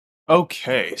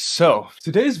Okay, so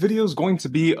today's video is going to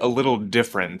be a little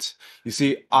different. You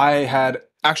see, I had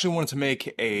actually wanted to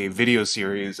make a video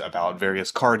series about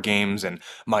various card games and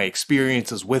my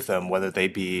experiences with them, whether they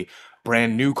be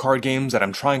brand new card games that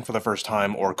I'm trying for the first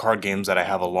time or card games that I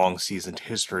have a long seasoned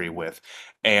history with.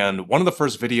 And one of the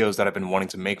first videos that I've been wanting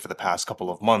to make for the past couple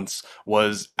of months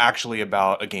was actually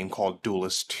about a game called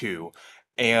Duelist 2.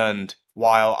 And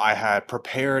while I had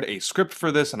prepared a script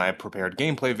for this and I had prepared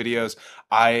gameplay videos,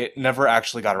 I never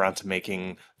actually got around to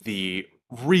making the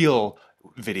real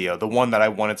video, the one that I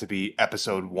wanted to be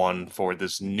episode one for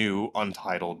this new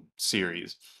untitled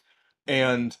series.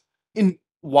 And in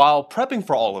while prepping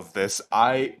for all of this,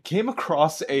 I came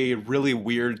across a really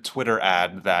weird Twitter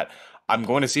ad that I'm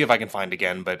going to see if I can find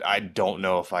again, but I don't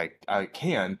know if I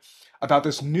can, about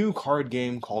this new card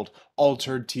game called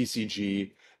Altered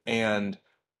TCG. And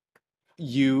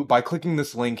by clicking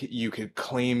this link, you could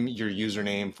claim your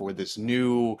username for this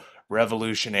new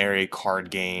revolutionary card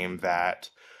game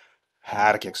that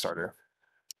had a Kickstarter.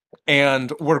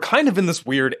 And we're kind of in this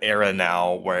weird era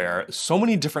now where so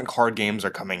many different card games are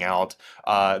coming out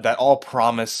that all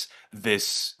promise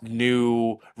this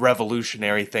new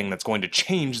revolutionary thing that's going to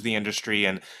change the industry,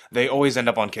 and they always end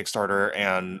up on Kickstarter,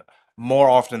 and more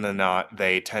often than not,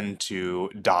 they tend to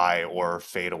die or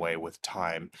fade away with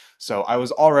time. So I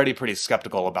was already pretty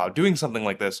skeptical about doing something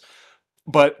like this,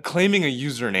 but claiming a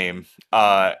username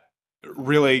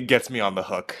really gets me on the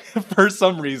hook. For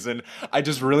some reason, I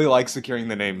just really like securing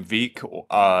the name Veek,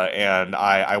 and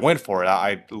I went for it.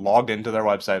 I logged into their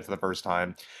website for the first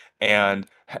time, and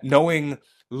knowing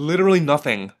literally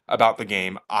nothing about the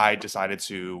game, I decided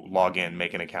to log in,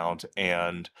 make an account,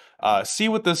 and see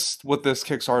what this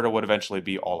Kickstarter would eventually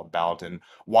be all about and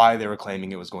why they were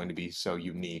claiming it was going to be so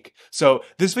unique. So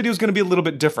this video is going to be a little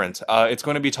bit different. It's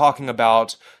going to be talking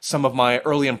about some of my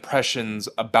early impressions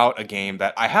about a game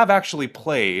that I have actually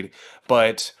played,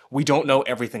 but we don't know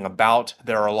everything about.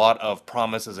 There are a lot of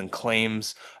promises and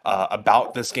claims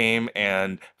about this game,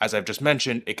 and as I've just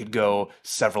mentioned, it could go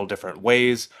several different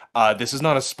ways. This is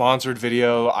not a sponsored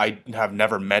video. I have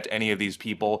never met any of these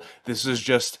people. This is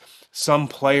just some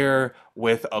player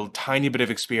with a tiny bit of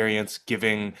experience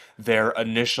giving their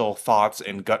initial thoughts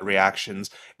and gut reactions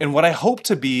in what I hope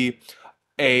to be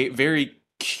a very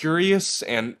curious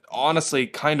and honestly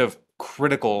kind of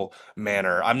critical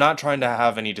manner. I'm not trying to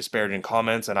have any disparaging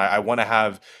comments, and I want to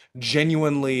have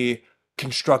genuinely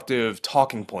constructive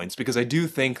talking points because I do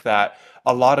think that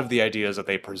a lot of the ideas that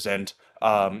they present,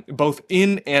 both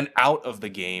in and out of the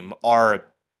game, are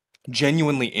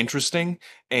genuinely interesting,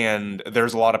 and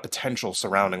there's a lot of potential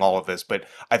surrounding all of this, but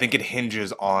I think it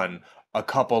hinges on a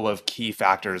couple of key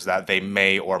factors that they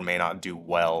may or may not do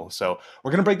well. So we're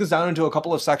going to break this down into a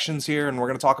couple of sections here, and we're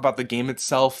going to talk about the game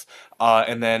itself,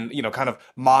 and then, kind of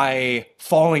my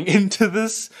falling into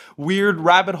this weird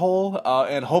rabbit hole,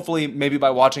 and hopefully maybe by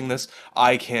watching this,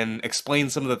 I can explain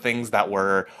some of the things that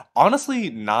were honestly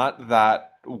not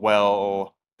that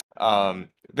well,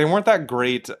 they weren't that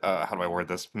great. How do I word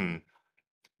this?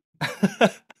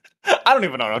 I don't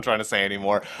even know what I'm trying to say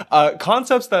anymore.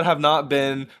 Concepts that have not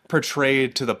been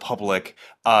portrayed to the public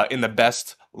in the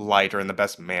best light or in the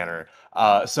best manner.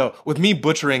 So, with me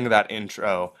butchering that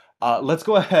intro, let's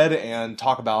go ahead and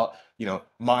talk about,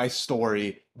 my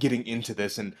story getting into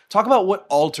this and talk about what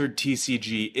Altered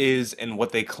TCG is and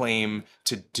what they claim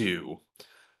to do.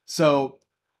 So,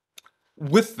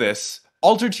 with this,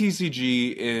 Altered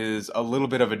TCG is a little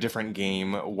bit of a different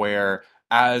game where,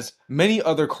 as many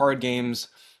other card games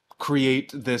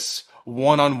create this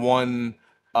one-on-one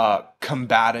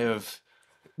combative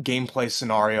gameplay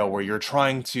scenario where you're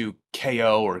trying to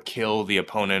KO or kill the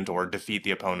opponent or defeat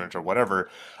the opponent or whatever,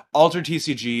 Altered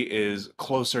TCG is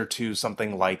closer to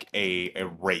something like a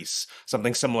race,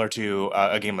 something similar to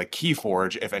a game like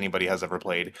Keyforge, if anybody has ever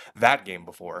played that game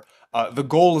before. The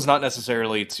goal is not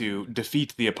necessarily to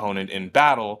defeat the opponent in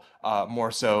battle,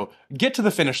 more so get to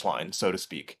the finish line, so to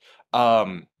speak.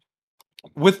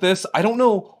 With this, I don't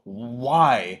know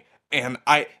why, and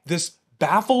this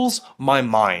baffles my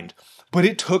mind, but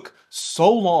it took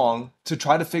so long to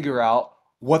try to figure out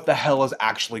what the hell is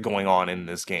actually going on in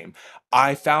this game.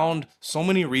 I found so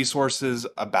many resources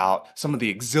about some of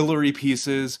the auxiliary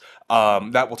pieces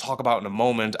that we'll talk about in a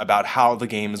moment, about how the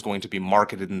game is going to be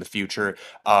marketed in the future,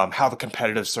 how the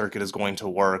competitive circuit is going to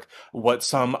work, what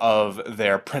some of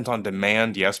their print on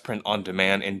demand, yes, print on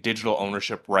demand, and digital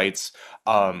ownership rights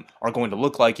are going to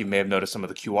look like. You may have noticed some of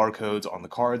the QR codes on the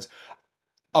cards.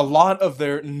 A lot of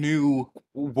their new,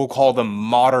 we'll call them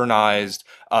modernized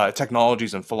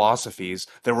technologies and philosophies,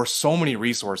 there were so many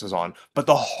resources on, but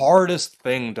the hardest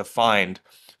thing to find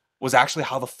was actually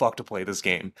how the fuck to play this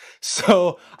game.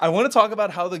 So I want to talk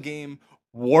about how the game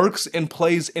works and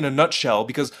plays in a nutshell,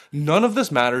 because none of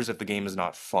this matters if the game is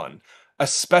not fun,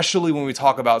 especially when we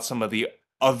talk about some of the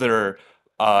other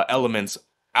elements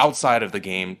outside of the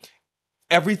game.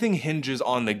 Everything hinges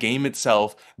on the game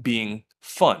itself being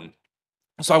fun.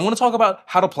 So I want to talk about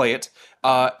how to play it,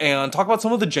 and talk about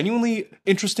some of the genuinely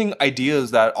interesting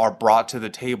ideas that are brought to the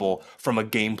table from a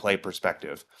gameplay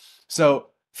perspective. So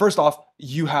first off,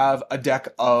 you have a deck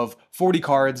of 40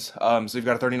 cards. So you've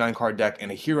got a 39 card deck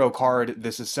and a hero card.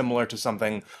 This is similar to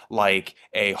something like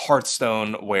a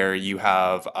Hearthstone, where you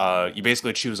have you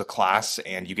basically choose a class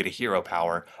and you get a hero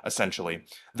power, essentially.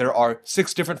 There are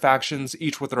 6 different factions,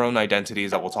 each with their own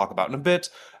identities that we'll talk about in a bit,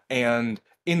 and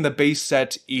in the base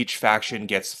set, each faction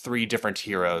gets 3 different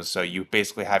heroes, so you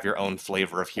basically have your own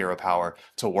flavor of hero power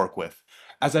to work with.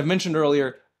 As I've mentioned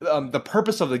earlier, the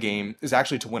purpose of the game is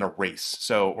actually to win a race.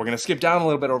 So we're going to skip down a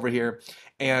little bit over here,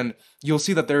 and you'll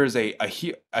see that there is a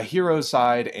hero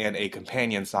side and a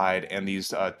companion side, and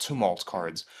these tumult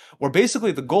cards, where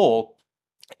basically the goal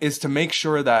is to make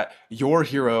sure that your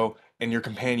hero and your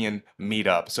companion meet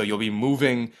up. So you'll be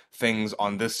moving things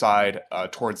on this side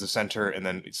towards the center, and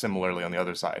then similarly on the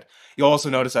other side. You'll also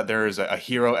notice that there is a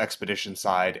hero expedition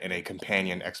side and a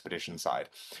companion expedition side.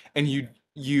 And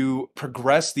you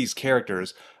progress these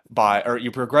characters by, or you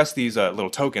progress these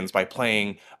little tokens by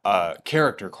playing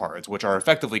character cards, which are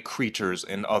effectively creatures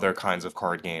in other kinds of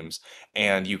card games.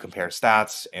 And you compare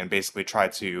stats and basically try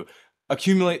to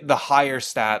accumulate the higher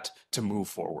stat to move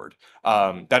forward.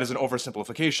 That is an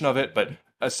oversimplification of it, but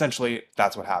essentially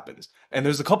that's what happens. And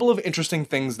there's a couple of interesting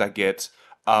things that get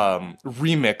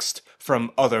remixed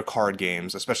from other card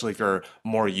games, especially if you're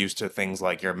more used to things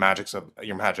like your Magics of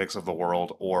the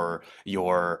world, or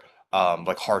your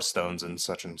like Hearthstones and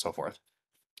such and so forth.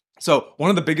 So one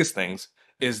of the biggest things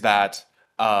is that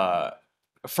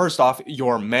first off,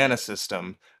 your mana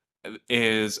system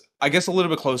is, I guess, a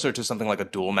little bit closer to something like a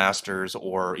Duel Masters,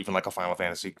 or even like a Final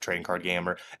Fantasy trading card game,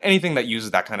 or anything that uses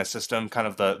that kind of system, kind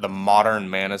of the modern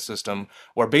mana system,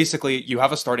 where basically you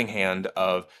have a starting hand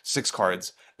of 6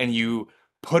 cards, and you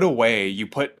put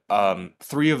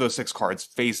 3 of those 6 cards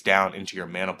face down into your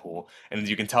mana pool, and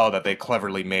you can tell that they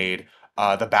cleverly made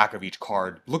the back of each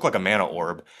card look like a mana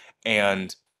orb,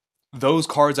 and those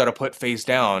cards that are put face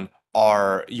down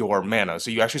are your mana.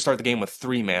 So you actually start the game with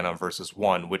 3 mana versus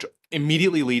 1, which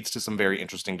immediately leads to some very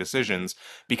interesting decisions,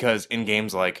 because in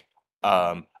games like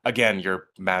again, your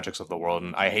Magics of the world,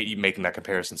 and I hate you making that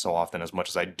comparison so often, as much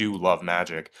as I do love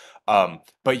Magic.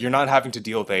 But you're not having to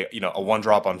deal with a 1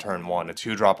 drop on turn 1, a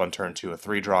 2 drop on turn 2, a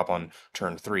 3 drop on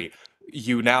turn 3.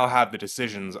 You now have the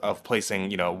decisions of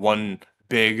placing, one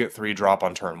big 3 drop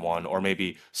on turn 1, or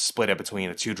maybe split it between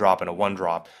a 2 drop and a 1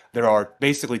 drop. There are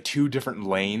basically 2 different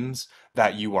lanes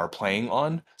that you are playing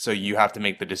on, so you have to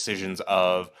make the decisions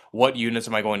of what units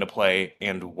am I going to play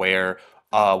and where,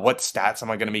 what stats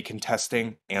am I going to be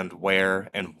contesting and where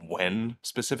and when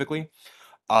specifically.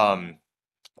 Um,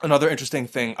 Another interesting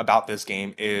thing about this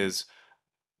game is,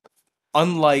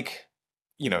 unlike,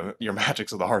 your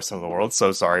Magics of the Hearthstone of the world,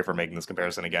 so sorry for making this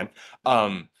comparison again,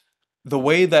 um, the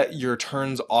way that your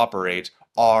turns operate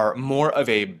are more of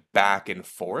a back and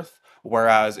forth,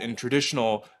 whereas in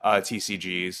traditional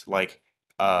TCGs like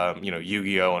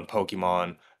Yu-Gi-Oh and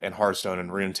Pokemon and Hearthstone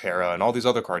and Runeterra and all these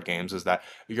other card games, is that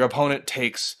your opponent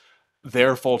takes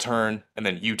their full turn, and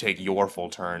then you take your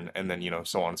full turn, and then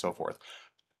so on and so forth.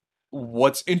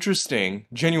 What's interesting,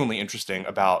 genuinely interesting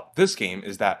about this game,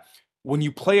 is that when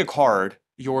you play a card,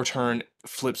 your turn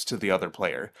flips to the other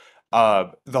player.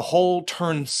 The whole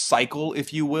turn cycle,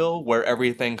 if you will, where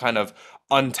everything kind of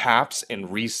untaps and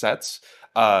resets,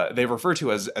 they refer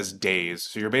to as days.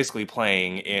 So you're basically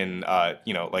playing in,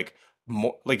 like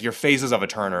your phases of a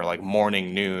turn are like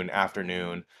morning, noon,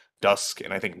 afternoon, dusk,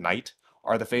 and I think night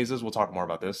are the phases. We'll talk more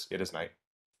about this. It is night.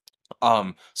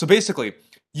 So basically,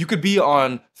 you could be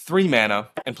on 3 mana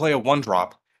and play a 1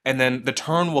 drop, and then the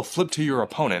turn will flip to your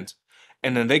opponent,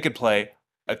 and then they could play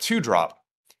a 2 drop,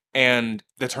 and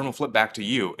the turn will flip back to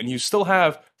you, and you still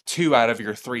have 2 out of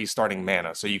your 3 starting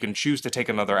mana, so you can choose to take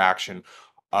another action.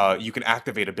 You can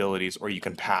activate abilities, or you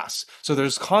can pass. So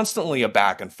there's constantly a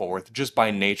back and forth just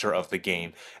by nature of the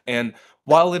game. And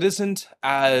while it isn't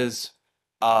as,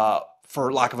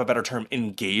 for lack of a better term,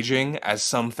 engaging as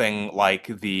something like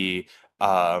the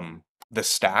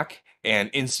stack and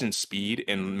instant speed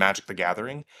in Magic the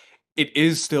Gathering, it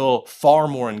is still far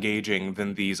more engaging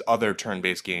than these other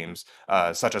turn-based games,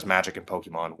 such as Magic and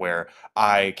Pokemon, where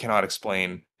I cannot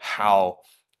explain how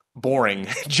boring,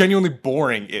 genuinely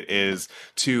boring it is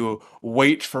to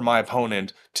wait for my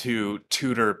opponent to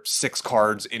tutor 6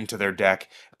 cards into their deck,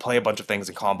 play a bunch of things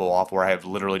and combo off where I have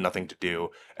literally nothing to do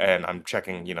and I'm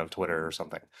checking, Twitter or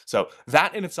something. So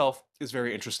that in itself is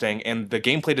very interesting, and the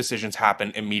gameplay decisions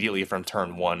happen immediately from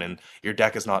turn one, and your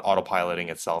deck is not autopiloting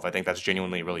itself. I think that's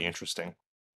genuinely really interesting.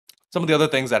 Some of the other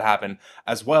things that happen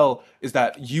as well is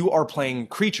that you are playing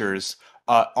creatures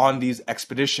on these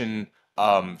expedition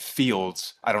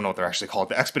fields. I don't know what they're actually called.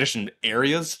 The expedition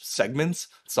areas, segments,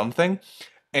 something.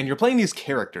 And you're playing these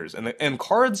characters, and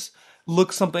cards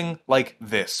look something like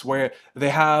this, where they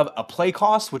have a play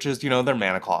cost, which is, their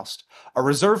mana cost, a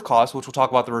reserve cost, which we'll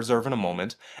talk about the reserve in a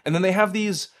moment, and then they have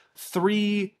these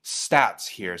 3 stats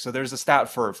here. So there's a stat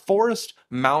for forest,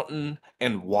 mountain,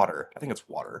 and water. I think it's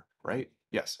water, right?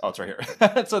 Yes. Oh, it's right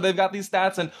here. So they've got these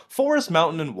stats in forest,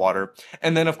 mountain, and water.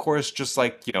 And then, of course, just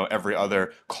like, every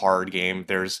other card game,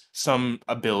 there's some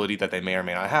ability that they may or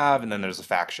may not have, and then there's a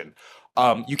faction.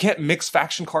 You can't mix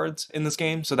faction cards in this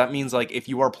game, so that means like if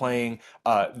you are playing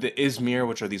the Izmir,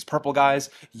 which are these purple guys,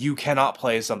 you cannot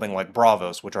play something like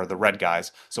Bravos, which are the red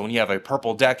guys. So when you have a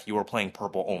purple deck, you are playing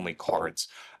purple only cards.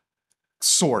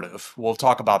 Sort of. We'll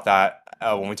talk about that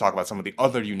when we talk about some of the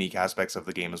other unique aspects of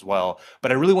the game as well.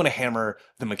 But I really want to hammer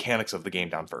the mechanics of the game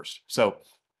down first. So,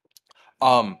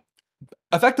 um,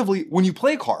 effectively, when you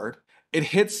play a card,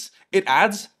 it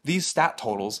adds these stat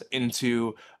totals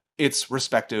into its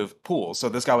respective pools. So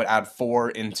this guy would add 4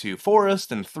 into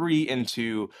forest and 3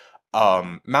 into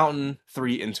mountain,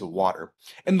 3 into water.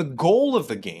 And the goal of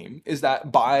the game is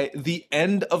that by the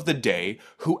end of the day,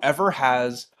 whoever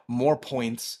has more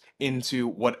points into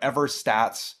whatever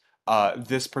stats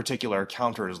this particular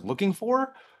counter is looking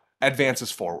for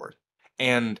advances forward.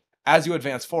 And as you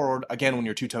advance forward, again, when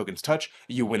your 2 tokens touch,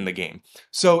 you win the game.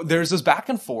 So there's this back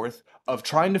and forth of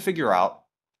trying to figure out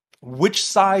which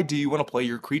side do you want to play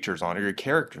your creatures on or your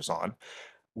characters on.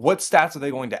 What stats are they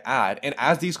going to add? And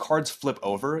as these cards flip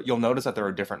over, you'll notice that there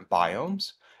are different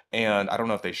biomes. And I don't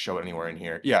know if they show it anywhere in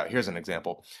here. Yeah, here's an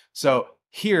example. So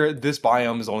here, this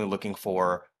biome is only looking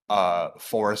for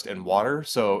forest and water.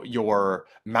 So your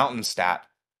mountain stat,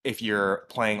 if you're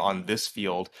playing on this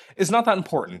field, is not that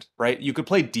important, right? You could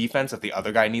play defense if the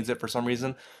other guy needs it for some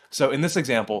reason. So in this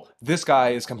example, this guy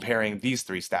is comparing these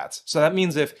 3 stats. So that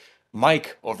means if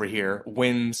Mike over here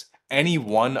wins any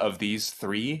one of these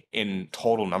 3 in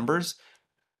total numbers,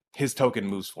 his token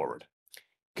moves forward.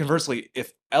 Conversely,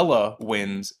 if Ella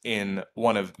wins in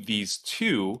one of these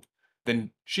 2,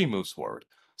 then she moves forward.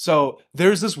 So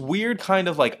there's this weird kind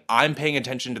of like, I'm paying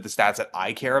attention to the stats that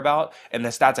I care about, and the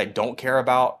stats I don't care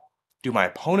about, do my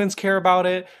opponents care about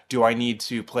it? Do I need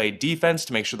to play defense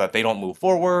to make sure that they don't move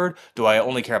forward? Do I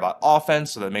only care about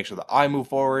offense so that make sure that I move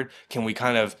forward? Can we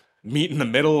kind of meet in the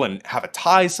middle and have a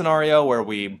tie scenario where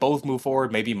we both move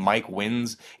forward? Maybe Mike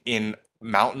wins in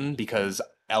mountain because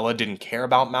Ella didn't care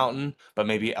about mountain, but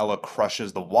maybe Ella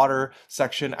crushes the water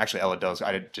section. Actually, Ella does.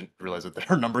 I didn't realize that there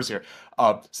are numbers here.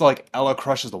 So like Ella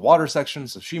crushes the water section,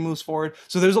 so she moves forward.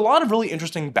 So there's a lot of really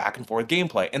interesting back and forth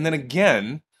gameplay. And then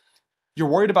again, you're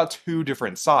worried about 2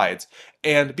 different sides.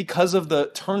 And because of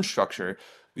the turn structure,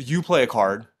 you play a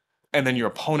card, and then your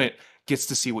opponent gets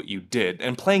to see what you did.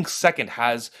 And playing second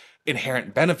has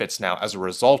inherent benefits now as a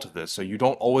result of this. So you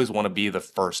don't always want to be the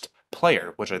first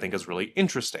player, which I think is really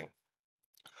interesting.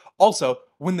 Also,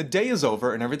 when the day is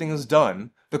over and everything is done,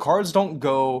 the cards don't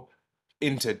go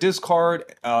into discard,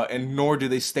 and nor do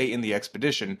they stay in the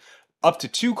expedition. Up to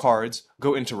 2 cards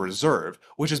go into reserve,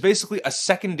 which is basically a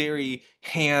secondary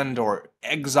hand or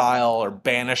exile or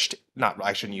banished. Not,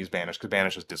 I shouldn't use banished because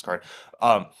banished is discard.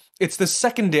 It's the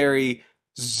secondary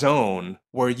zone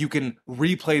where you can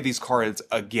replay these cards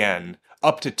again,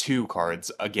 up to 2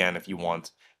 cards again if you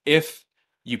want, if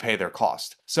you pay their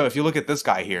cost. So if you look at this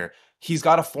guy here, he's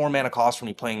got a 4 mana cost when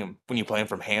you play him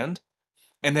from hand.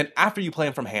 And then after you play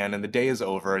him from hand and the day is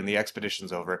over and the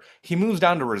expedition's over, he moves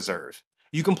down to reserve.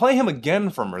 You can play him again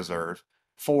from reserve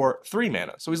for 3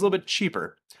 mana, so he's a little bit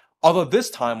cheaper. Although this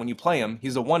time when you play him,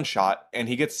 he's a 1-shot and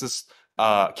he gets this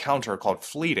counter called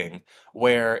fleeting,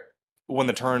 where when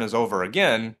the turn is over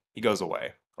again, he goes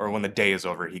away. Or when the day is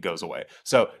over, he goes away.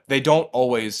 So they don't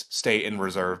always stay in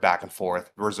reserve back and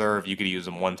forth. Reserve, you could use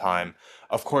them one time.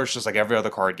 Of course, just like every other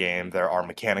card game, there are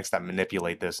mechanics that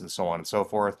manipulate this and so on and so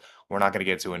forth. We're not going to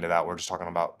get too into that. We're just talking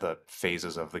about the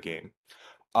phases of the game.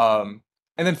 And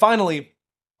then finally,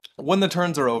 when the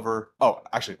turns are over, oh,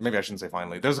 actually, maybe I shouldn't say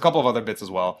finally. There's a couple of other bits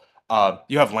as well.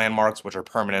 You have landmarks, which are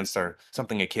permanents. They're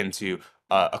something akin to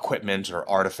equipment or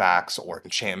artifacts or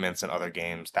enchantments in other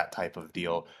games, that type of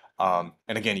deal.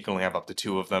 And again, you can only have up to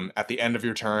two of them. At the end of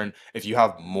your turn, if you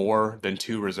have more than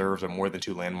two reserves or more than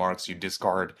two landmarks, you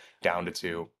discard down to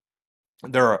two.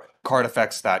 There are card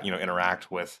effects that, interact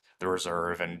with the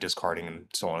reserve and discarding and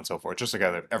so on and so forth, just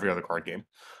like every other card game.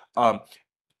 Um,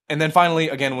 and then finally,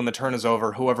 again, when the turn is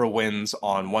over, whoever wins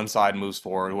on one side moves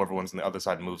forward, whoever wins on the other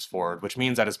side moves forward, which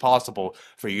means that it's possible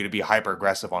for you to be hyper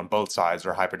aggressive on both sides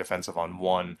or hyper defensive on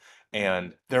one.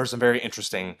 And there are some very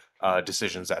interesting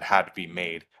decisions that had to be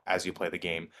made as you play the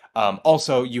game.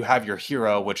 Also, you have your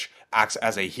hero, which acts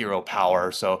as a hero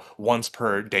power. So once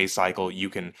per day cycle, you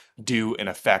can do an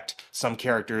effect. Some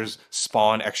characters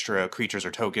spawn extra creatures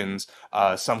or tokens.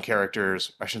 Some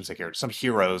characters, I shouldn't say characters, some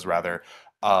heroes rather,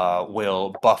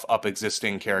 will buff up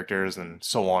existing characters and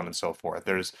so on and so forth.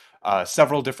 There's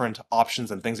several different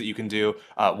options and things that you can do.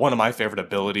 One of my favorite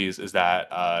abilities is that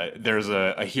there's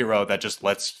a hero that just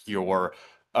lets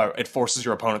it forces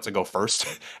your opponent to go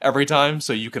first every time,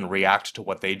 so you can react to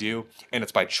what they do, and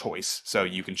it's by choice. So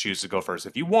you can choose to go first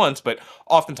if you want, but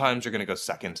oftentimes you're going to go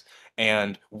second.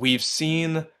 And we've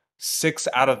seen 6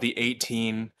 out of the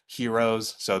 18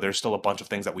 heroes, so there's still a bunch of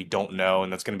things that we don't know,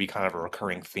 and that's going to be kind of a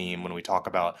recurring theme when we talk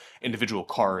about individual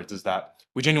cards, is that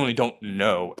we genuinely don't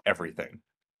know everything.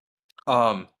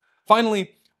 Um,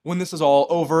 Finally, when this is all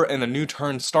over and a new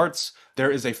turn starts,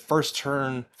 there is a first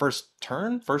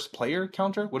player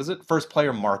counter. What is it? First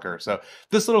player marker. So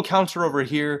this little counter over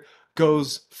here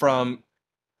goes from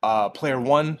player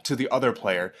one to the other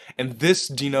player, and this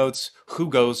denotes who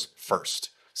goes first.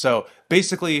 So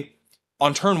basically,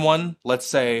 on turn one, let's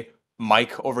say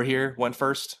Mike over here went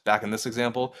first, back in this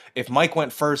example. If Mike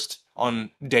went first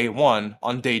on day one,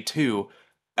 on day two,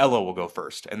 Ella will go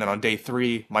first. And then on day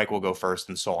three, Mike will go first,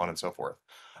 and so on and so forth.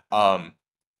 Um,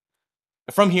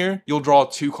 from here, you'll draw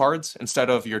 2 cards instead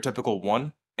of your typical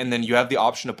one, and then you have the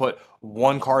option to put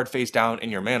 1 card face down in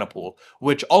your mana pool,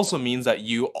 which also means that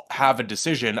you have a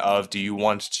decision of, do you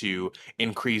want to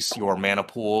increase your mana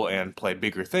pool and play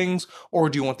bigger things, or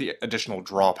do you want the additional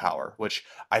draw power, which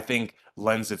I think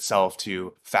lends itself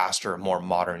to faster, more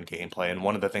modern gameplay. And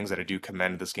one of the things that I do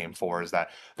commend this game for is that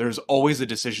there's always a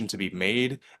decision to be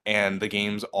made, and the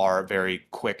games are very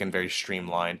quick and very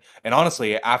streamlined. And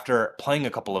honestly, after playing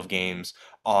a couple of games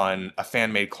on a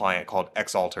fan-made client called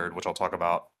ExAltered, which I'll talk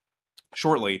about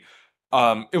shortly,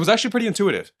 it was actually pretty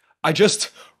intuitive. I just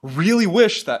really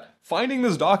wish that finding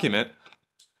this document,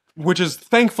 which is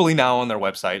thankfully now on their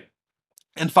website,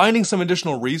 and finding some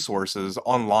additional resources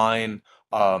online,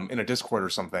 in a Discord or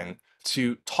something,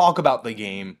 to talk about the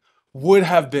game would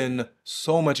have been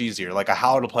so much easier, like a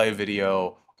how to play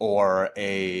video or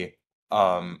a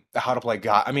how to play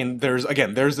guide. I mean, there's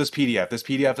this PDF. This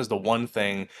PDF is the one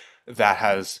thing that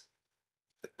has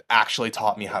actually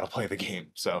taught me how to play the game.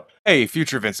 So, hey,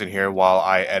 future Vincent here. While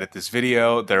I edit this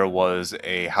video, there was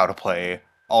a how to play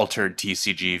Altered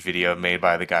TCG video made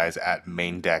by the guys at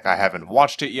Main Deck. I haven't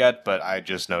watched it yet, but I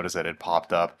just noticed that it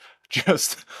popped up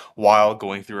just while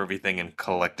going through everything and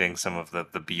collecting some of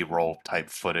the B-roll type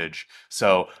footage.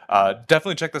 So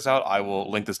definitely check this out. I will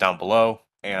link this down below.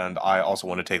 And I also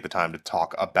want to take the time to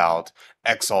talk about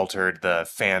ExAltered, the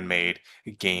fan-made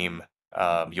game.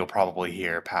 You'll probably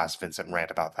hear past Vincent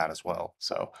rant about that as well.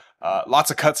 So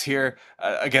lots of cuts here.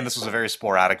 Again, this was a very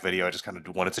sporadic video. I just kind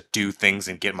of wanted to do things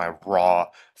and get my raw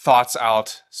thoughts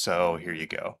out. So here you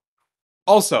go.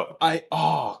 Also,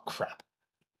 oh crap.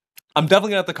 I'm definitely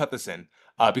gonna have to cut this in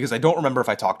because I don't remember if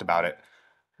I talked about it.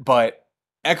 But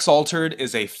ExAltered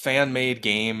is a fan-made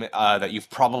game that you've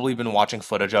probably been watching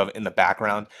footage of in the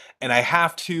background, and I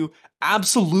have to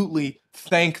absolutely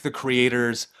thank the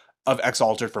creators of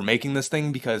ExAltered for making this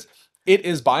thing, because it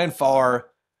is by and far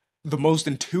the most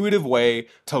intuitive way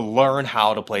to learn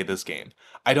how to play this game.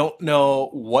 I don't know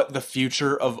what the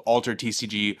future of Altered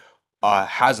TCG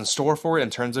has in store for it in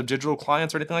terms of digital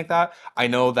clients or anything like that. I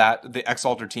know that the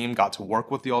ExAltered team got to work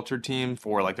with the Altered team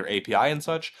for like their API and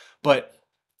such, but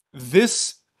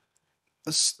this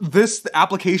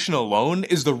application alone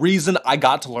is the reason I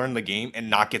got to learn the game and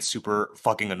not get super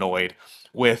fucking annoyed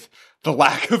with the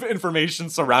lack of information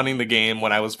surrounding the game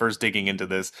when I was first digging into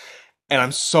this. And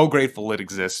I'm so grateful it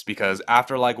exists, because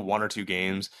after like 1 or 2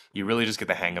 games, you really just get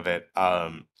the hang of it.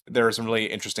 There are some really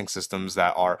interesting systems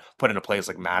that are put into place,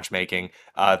 like matchmaking.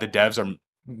 The devs are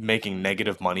making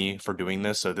negative money for doing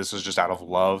this, so this is just out of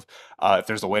love. If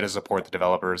there's a way to support the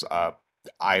developers,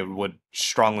 I would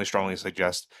strongly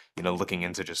suggest, looking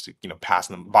into just,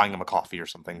 buying them a coffee or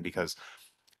something, because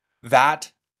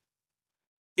that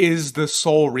is the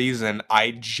sole reason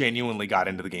I genuinely got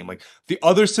into the game. Like, the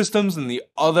other systems and the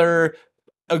other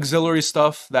auxiliary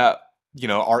stuff that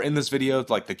are in this video,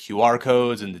 like the QR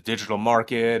codes and the digital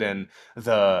market and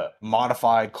the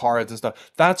modified cards and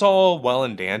stuff. That's all well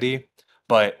and dandy,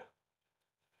 but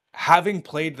having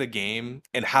played the game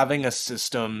and having a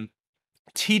system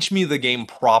teach me the game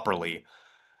properly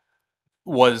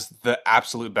was the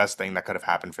absolute best thing that could have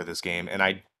happened for this game. And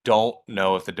I don't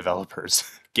know if the developers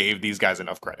gave these guys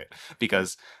enough credit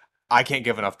because I can't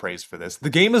give enough praise for this. The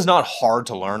game is not hard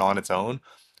to learn on its own,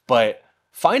 but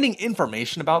finding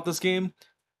information about this game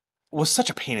was such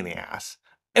a pain in the ass.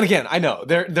 And again, I know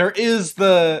there is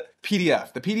the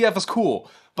PDF. The PDF is cool,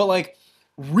 but like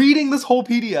reading this whole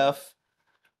PDF,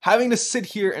 having to sit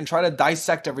here and try to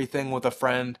dissect everything with a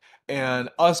friend, and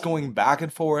us going back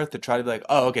and forth to try to be like,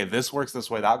 oh, okay, this works this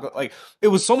way, like it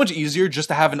was so much easier just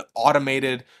to have an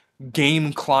automated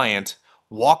game client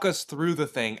walk us through the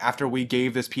thing after we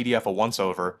gave this PDF a once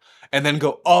over, and then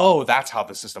go, oh, that's how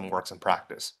the system works in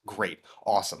practice. Great,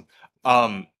 awesome.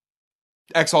 Um,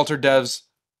 ExAltered devs,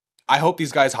 I hope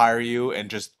these guys hire you and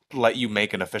just let you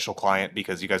make an official client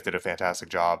because you guys did a fantastic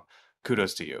job.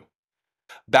 Kudos to you.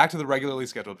 Back to the regularly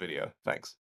scheduled video.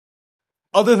 Thanks.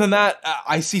 Other than that,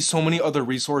 I see so many other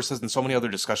resources and so many other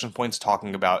discussion points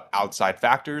talking about outside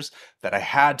factors that I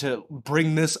had to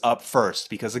bring this up first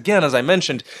because, again, as I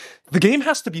mentioned, the game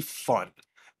has to be fun.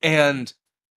 And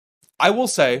I will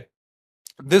say,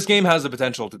 this game has the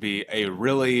potential to be a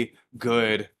really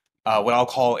good, what I'll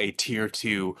call a tier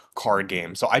 2 card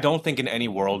game. So I don't think in any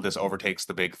world this overtakes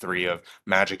the big three of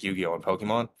Magic, Yu-Gi-Oh, and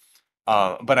Pokemon.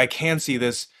 But I can see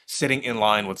this sitting in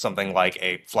line with something like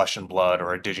a Flesh and Blood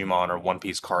or a Digimon or One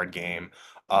Piece card game.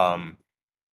 Um,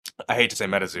 I hate to say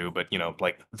MetaZoo, but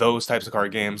like those types of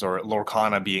card games, or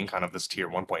Lorcana being kind of this tier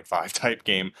 1.5 type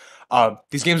game.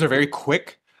 These games are very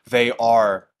quick. They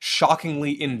are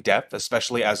shockingly in depth,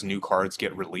 especially as new cards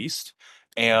get released.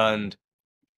 And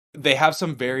they have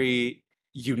some very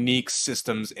unique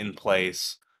systems in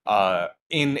place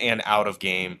in and out of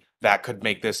game that could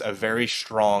make this a very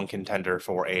strong contender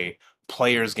for a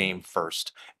player's game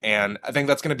first. And I think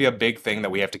that's going to be a big thing that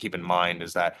we have to keep in mind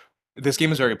is that this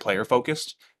game is very player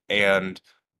focused. And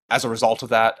as a result of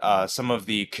that, some of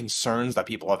the concerns that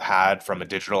people have had from a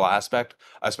digital aspect,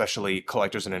 especially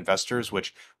collectors and investors,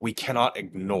 which we cannot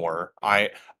ignore.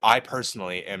 I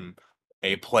personally am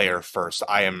a player first.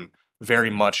 I am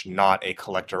very much not a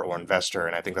collector or investor.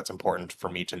 And I think that's important for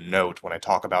me to note when I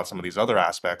talk about some of these other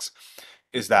aspects,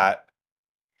 is that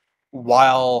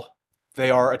while they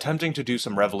are attempting to do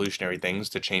some revolutionary things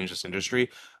to change this industry,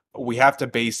 we have to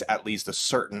base at least a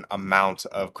certain amount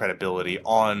of credibility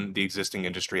on the existing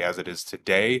industry as it is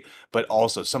today, but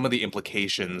also some of the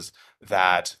implications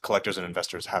that collectors and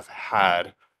investors have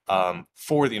had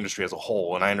for the industry as a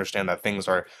whole. And I understand that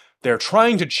they're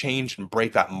trying to change and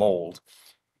break that mold,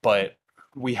 but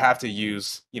we have to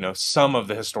use, some of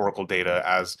the historical data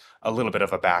as a little bit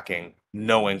of a backing,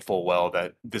 knowing full well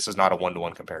that this is not a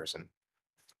one-to-one comparison.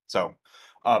 So,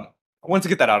 I wanted to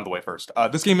get that out of the way first.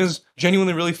 This game is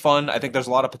genuinely really fun. I think there's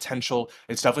a lot of potential.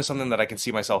 It's definitely something that I can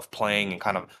see myself playing and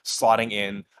kind of slotting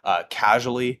in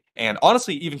casually and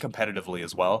honestly even competitively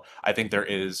as well. I think there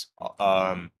is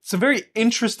some very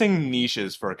interesting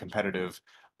niches for a competitive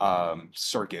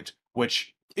circuit,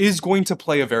 which is going to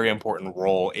play a very important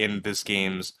role in this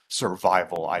game's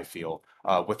survival, I feel,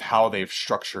 with how they've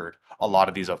structured a lot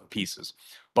of these other pieces.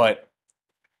 But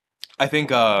I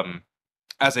think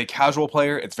as a casual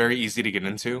player, it's very easy to get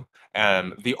into,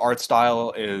 and the art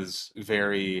style is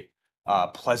very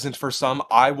pleasant for some.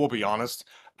 I will be honest,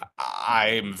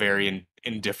 I'm very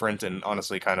indifferent and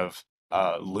honestly kind of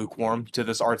lukewarm to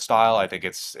this art style. I think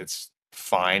it's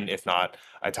fine, if not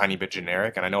a tiny bit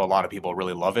generic, and I know a lot of people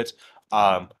really love it.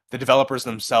 The developers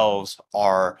themselves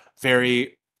are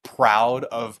very proud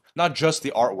of not just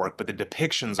the artwork, but the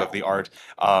depictions of the art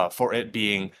for it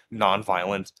being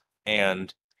non-violent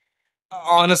and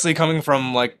honestly coming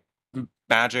from like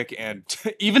Magic and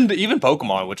even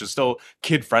Pokemon, which is still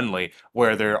kid friendly,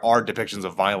 where there are depictions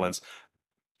of violence.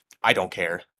 I don't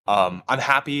care. I'm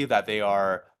happy that they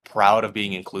are proud of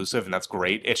being inclusive, and that's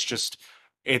great.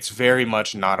 It's very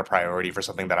much not a priority for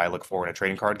something that I look for in a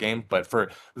trading card game. But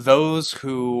for those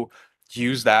who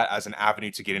use that as an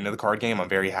avenue to get into the card game, I'm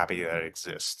very happy that it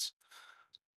exists.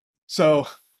 So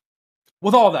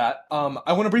with all that,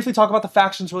 I want to briefly talk about the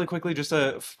factions really quickly, just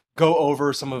to go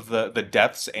over some of the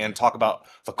depths and talk about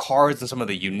the cards and some of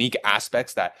the unique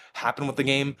aspects that happen with the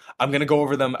game. I'm going to go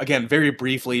over them again very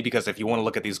briefly because if you want to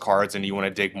look at these cards and you want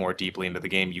to dig more deeply into the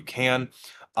game, you can.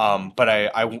 But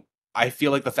I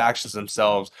feel like the factions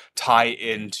themselves tie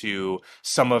into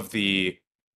some of the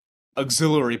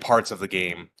auxiliary parts of the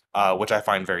game, which I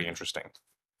find very interesting.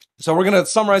 So we're gonna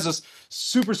summarize this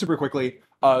super quickly.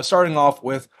 Starting off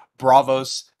with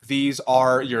Bravos. These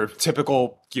are your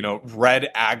typical, red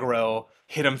aggro,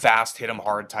 hit 'em fast, hit 'em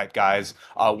hard type guys.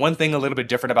 One thing a little bit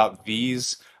different about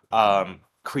these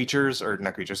creatures, or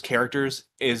not creatures, characters,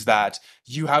 is that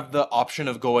you have the option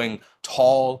of going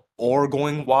tall or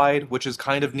going wide, which is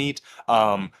kind of neat.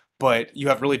 But you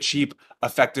have really cheap,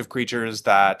 effective creatures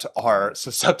that are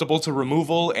susceptible to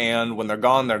removal, and when they're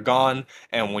gone, they're gone.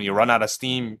 And when you run out of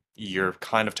steam, you're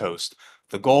kind of toast.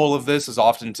 The goal of this is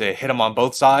often to hit them on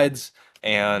both sides,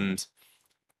 and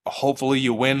hopefully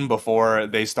you win before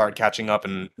they start catching up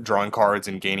and drawing cards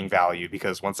and gaining value,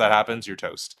 because once that happens, you're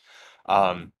toast.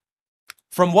 Um,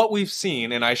 from what we've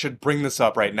seen, and I should bring this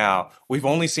up right now, we've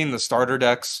only seen the starter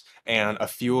decks and a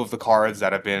few of the cards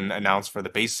that have been announced for the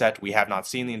base set. We have not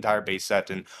seen the entire base set.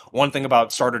 And one thing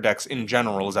about starter decks in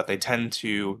general is that they tend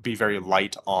to be very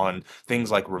light on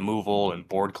things like removal and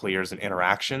board clears and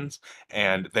interactions.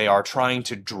 And they are trying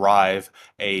to drive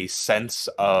a sense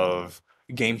of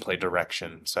gameplay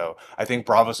direction. So I think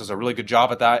Bravos does a really good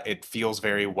job at that. It feels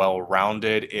very well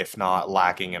rounded, if not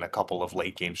lacking in a couple of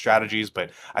late game strategies, but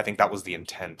I think that was the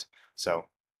intent. So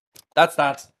that's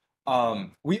that.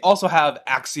 We also have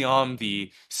Axiom,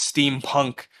 the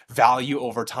steampunk value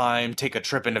over time, take a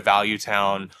trip into Value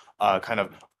Town, kind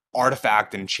of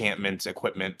artifact enchantment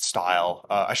equipment style.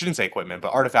 I shouldn't say equipment,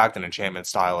 but artifact and enchantment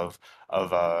style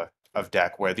of uh of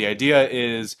deck, where the idea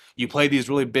is you play these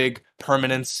really big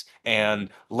permanents, and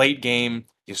late game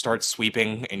you start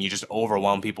sweeping and you just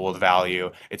overwhelm people with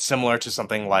value. It's similar to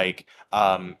something like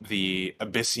the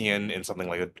Abyssian in something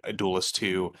like a Duelist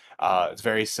 2. It's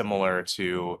very similar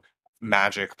to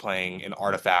Magic playing an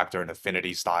artifact or an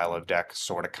affinity style of deck,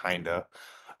 sort of, kinda.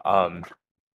 Um,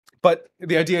 but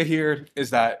the idea here is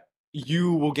that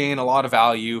you will gain a lot of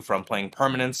value from playing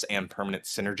permanents and permanent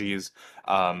synergies.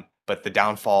 But the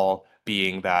downfall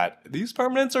being that these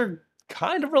permanents are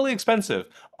kind of really expensive.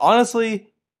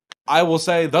 Honestly, I will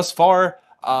say thus far,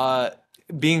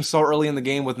 being so early in the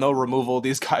game with no removal,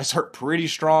 these guys are pretty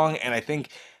strong, and I think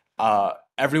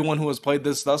everyone who has played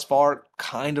this thus far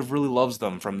kind of really loves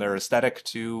them, from their aesthetic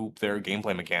to their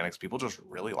gameplay mechanics. People just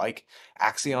really like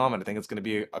Axiom, and I think it's going to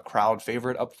be a crowd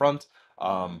favorite up front.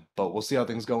 But we'll see how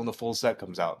things go when the full set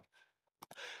comes out.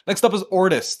 Next up is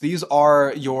Ortis. These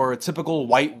are your typical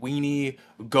white weenie,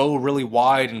 go really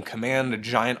wide and command a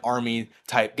giant army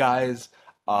type guys.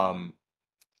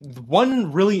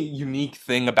 One really unique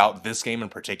thing about this game in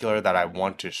particular that I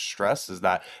want to stress is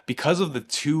that because of the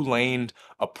two-laned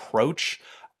approach,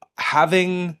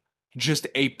 having just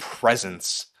a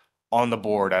presence on the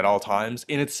board at all times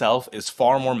in itself is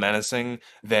far more menacing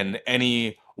than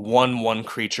any 1/1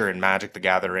 creature in Magic the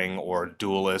Gathering or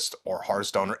Duelist or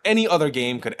Hearthstone or any other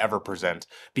game could ever present.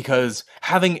 Because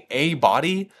having a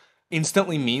body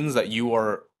instantly means that you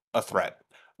are a threat,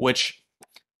 which,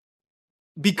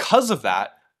 because of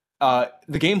that,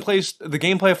 the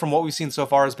gameplay from what we've seen so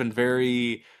far has been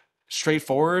very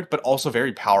straightforward, but also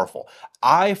very powerful.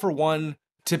 I, for one,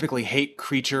 typically hate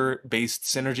creature-based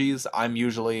synergies. I'm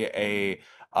usually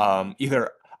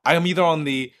either I am either on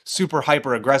the super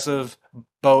hyper aggressive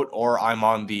boat, or I'm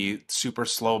on the super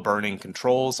slow burning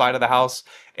control side of the house.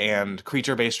 And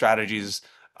creature-based strategies,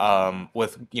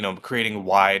 with creating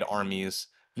wide armies,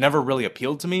 never really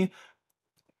appealed to me.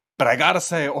 But I gotta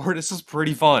say, Ortis is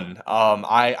pretty fun.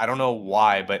 I don't know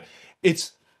why, but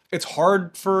it's it's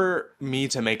hard for me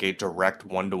to make a direct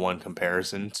one-to-one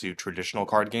comparison to traditional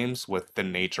card games with the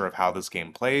nature of how this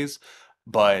game plays.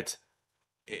 But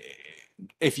i-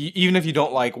 if you even if you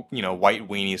don't like, white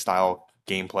weenie style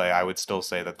gameplay, I would still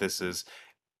say that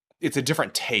it's a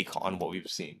different take on what we've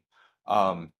seen.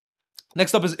 Um,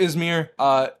 Next up is Izmir.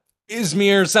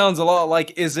 Izmir sounds a lot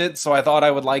like Is It, so I thought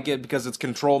I would like it because it's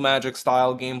control magic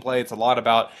style gameplay. It's a lot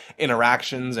about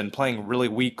interactions and playing really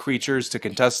weak creatures to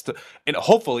contest, and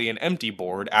hopefully an empty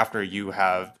board after you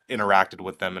have interacted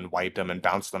with them and wiped them and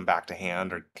bounced them back to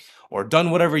hand, or done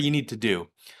whatever you need to do.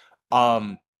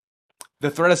 Um,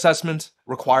 the threat assessment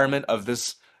requirement of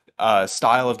this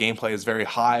style of gameplay is very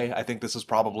high. I think this is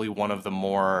probably one of the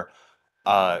more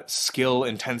skill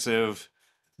intensive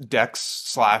decks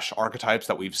slash archetypes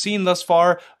that we've seen thus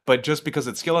far, but just because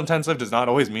it's skill intensive does not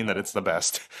always mean that it's the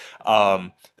best.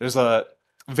 There's a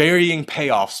varying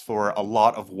payoffs for a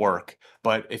lot of work,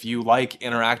 but if you like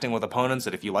interacting with opponents,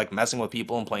 and if you like messing with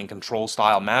people and playing control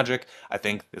style Magic, I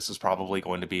think this is probably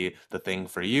going to be the thing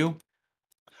for you.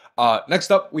 Next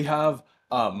up, we have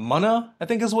Mana, I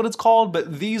think is what it's called,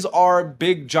 but these are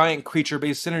big giant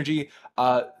creature-based synergy,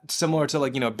 similar to,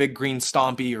 like, big green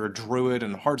stompy or druid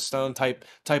and Hearthstone type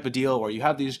of deal, where you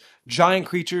have these giant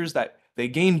creatures that they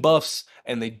gain buffs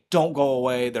and they don't go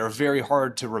away. They're very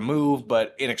hard to remove,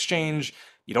 but in exchange,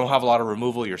 you don't have a lot of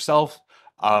removal yourself.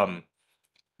 Um,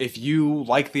 if you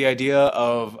like the idea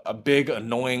of a big,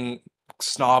 annoying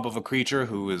snob of a creature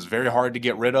who is very hard to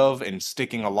get rid of and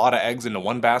sticking a lot of eggs into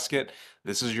one basket,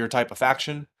 this is your type of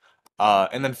faction.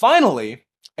 And then finally,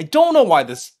 I don't know why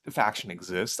this faction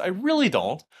exists. I really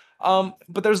don't.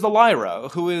 But there's the Lyra,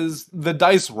 who is the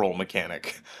dice roll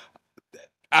mechanic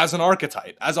as an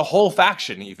archetype, as a whole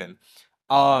faction, even.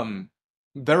 Um,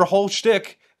 their whole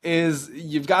shtick is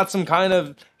you've got some kind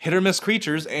of hit or miss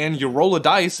creatures, and you roll a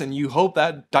dice, and you hope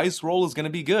that dice roll is going to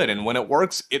be good. And when it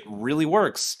works, it really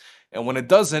works. And when it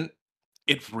doesn't,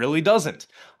 it really doesn't.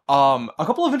 A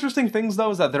couple of interesting things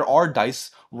though is that there are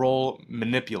dice roll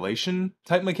manipulation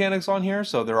type mechanics on here.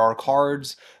 So there are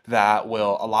cards that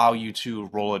will allow you to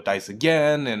roll a dice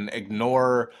again and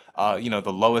ignore,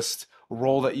 the lowest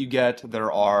roll that you get.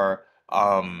 There are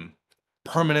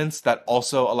permanents that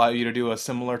also allow you to do a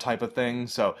similar type of thing.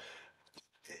 So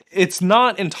it's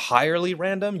not entirely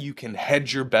random. You can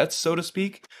hedge your bets, so to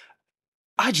speak.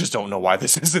 I just don't know why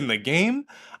this is in the game.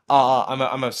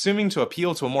 I'm assuming to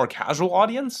appeal to a more casual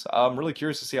audience. I'm really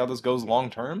curious to see how this goes long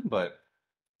term, but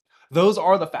those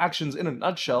are the factions in a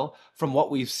nutshell from what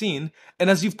we've seen. And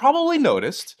as you've probably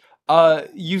noticed,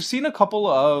 you've seen a couple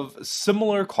of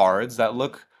similar cards that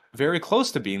look very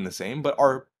close to being the same, but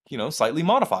are, slightly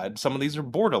modified. Some of these are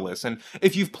borderless. And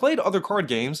if you've played other card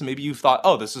games, maybe you've thought,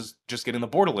 oh, this is just getting the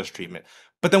borderless treatment.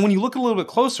 But then when you look a little bit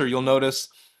closer, you'll notice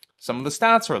some of the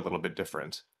stats are a little bit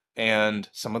different. And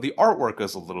some of the artwork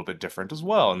is a little bit different as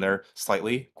well. And they're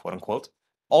slightly, quote unquote,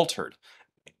 altered.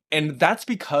 And that's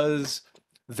because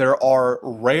there are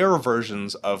rare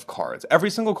versions of cards. Every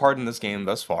single card in this game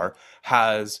thus far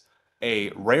has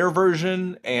a rare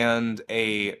version and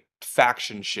a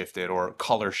faction shifted or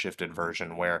color shifted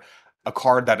version where a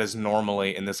card that is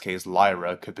normally, in this case,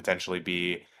 Lyra, could potentially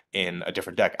be in a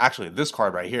different deck. Actually, this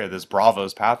card right here, this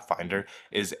Bravos Pathfinder,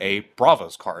 is a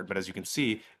Bravos card, but as you can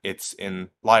see, it's in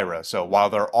Lyra. So while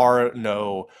there are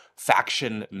no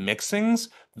faction mixings,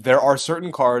 there are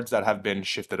certain cards that have been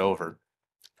shifted over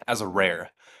as a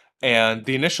rare. And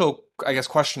the initial, I guess,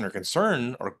 question or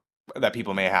concern or that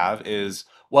people may have is,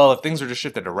 well, if things are just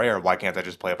shifted to rare, why can't I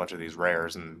just play a bunch of these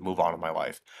rares and move on with my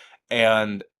life?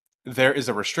 And there is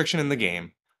a restriction in the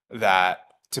game that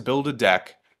to build a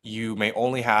deck, you may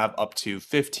only have up to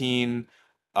 15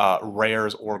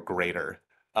 rares or greater.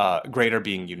 Greater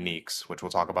being uniques, which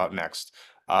we'll talk about next.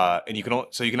 And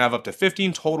so you can have up to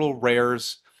 15 total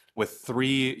rares with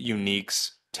 3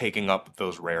 uniques taking up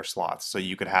those rare slots. So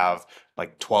you could have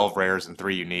like 12 rares and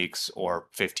 3 uniques, or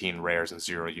 15 rares and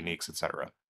 0 uniques,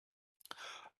 etc.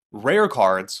 Rare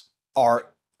cards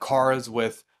are cards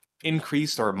with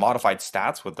increased or modified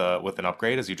stats with an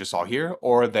upgrade, as you just saw here,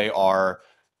 or they are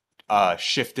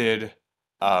shifted,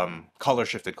 color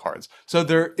shifted cards. So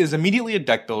there is immediately a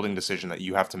deck building decision that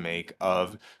you have to make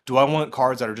of, do I want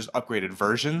cards that are just upgraded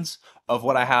versions of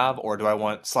what I have, or do I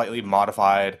want slightly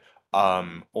modified,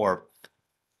 or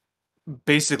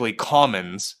basically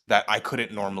commons that I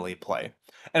couldn't normally play?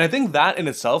 And I think that in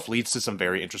itself leads to some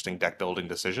very interesting deck building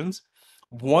decisions.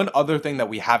 One other thing that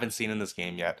we haven't seen in this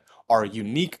game yet are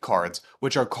unique cards,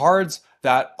 which are cards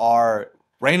that are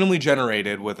randomly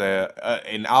generated with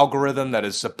an algorithm that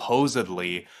is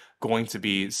supposedly going to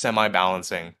be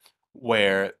semi-balancing,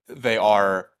 where they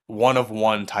are one of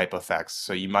one type effects.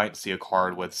 So you might see a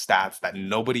card with stats that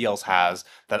nobody else has,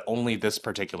 that only this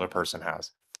particular person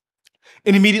has.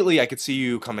 And immediately I could see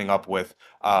you coming up with,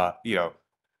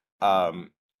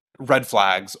 red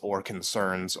flags or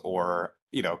concerns or,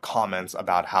 comments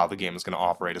about how the game is going to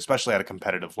operate, especially at a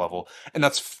competitive level. And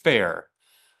that's fair.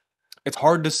 It's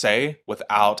hard to say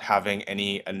without having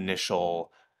any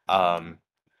initial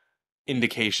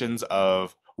indications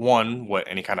of, one, what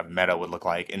any kind of meta would look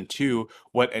like, and two,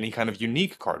 what any kind of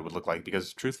unique card would look like,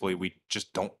 because truthfully, we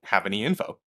just don't have any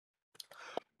info.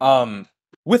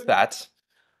 With that,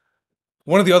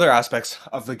 one of the other aspects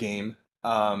of the game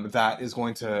that is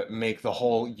going to make the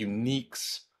whole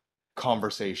uniques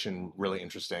conversation really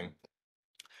interesting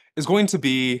is going to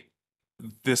be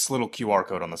this little QR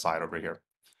code on the side over here.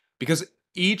 Because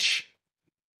each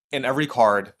and every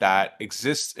card that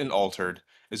exists in Altered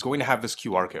is going to have this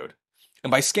QR code. And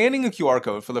by scanning a QR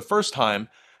code for the first time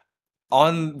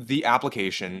on the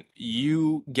application,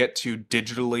 you get to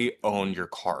digitally own your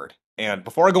card. And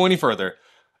before I go any further,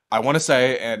 I want to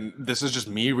say, and this is just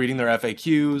me reading their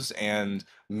FAQs and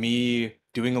me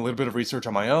doing a little bit of research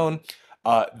on my own,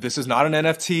 this is not an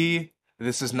NFT.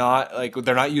 This is not, like,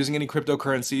 they're not using any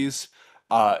cryptocurrencies.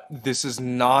 This is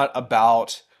not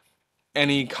about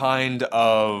any kind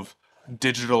of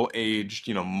digital age,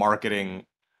 marketing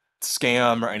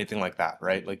scam or anything like that,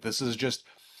 right? Like this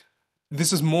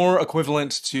is more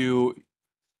equivalent to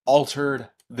Altered,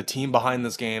 the team behind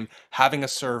this game, having a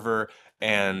server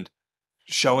and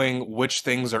showing which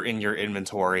things are in your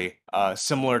inventory,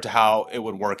 similar to how it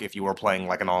would work if you were playing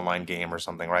like an online game or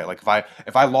something, right? Like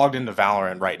if I logged into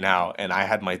Valorant right now and I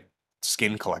had my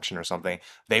skin collection or something,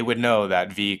 they would know that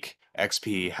Veek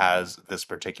XP has this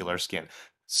particular skin.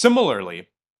 Similarly,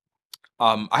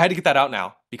 I had to get that out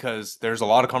now because there's a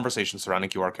lot of conversation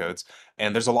surrounding QR codes,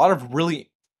 and there's a lot of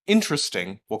really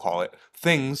interesting, we'll call it,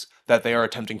 things that they are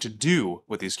attempting to do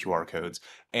with these QR codes,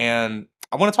 and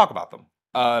I want to talk about them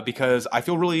because I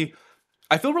feel really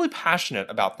passionate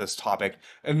about this topic,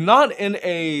 and not in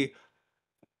a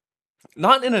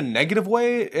negative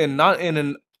way, and not in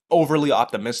an overly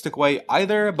optimistic way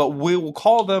either. But we will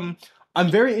call them. I'm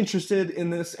very interested in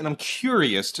this, and I'm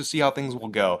curious to see how things will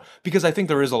go because I think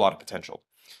there is a lot of potential.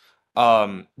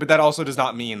 But that also does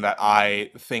not mean that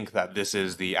I think that this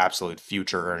is the absolute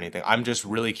future or anything. I'm just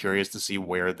really curious to see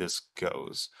where this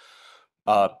goes.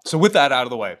 So with that out of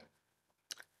the way,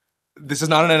 this is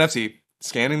not an NFT.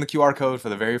 Scanning the QR code for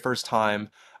the very first time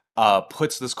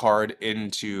puts this card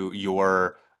into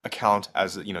your account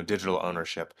as digital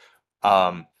ownership.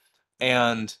 Um,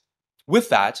 and with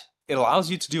that, it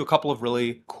allows you to do a couple of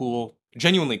really cool,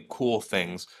 genuinely cool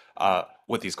things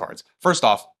with these cards. First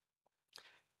off,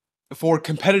 for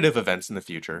competitive events in the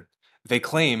future, they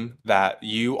claim that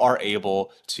you are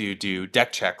able to do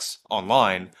deck checks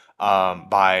online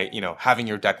by having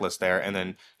your deck list there and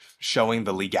then showing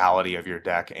the legality of your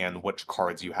deck and which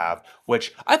cards you have,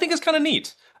 which I think is kind of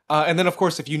neat. And then, of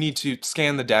course, if you need to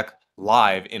scan the deck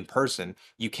live in person,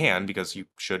 you can because you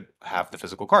should have the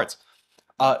physical cards.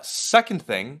 Second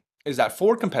thing is that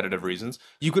for competitive reasons,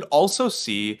 you could also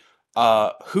see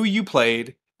who you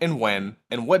played and when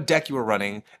and what deck you were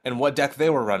running and what deck they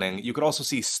were running. You could also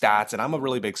see stats, and I'm a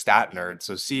really big stat nerd,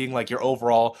 so seeing like your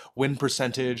overall win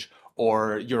percentage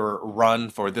or your run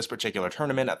for this particular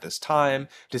tournament at this time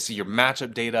to see your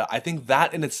matchup data, I think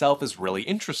that in itself is really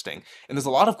interesting. And there's a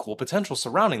lot of cool potential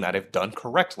surrounding that if done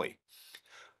correctly.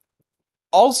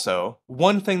 Also,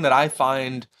 one thing that I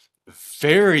find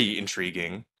very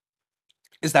intriguing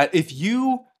is that if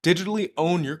you digitally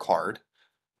own your card,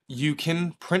 you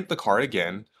can print the card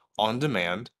again on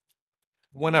demand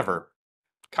whenever,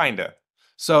 kinda.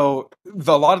 So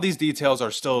a lot of these details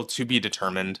are still to be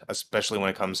determined, especially when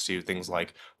it comes to things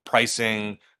like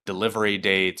pricing, delivery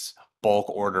dates, bulk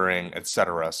ordering,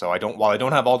 etc. So while I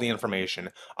don't have all the information,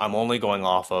 I'm only going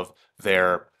off of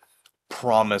their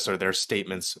promise or their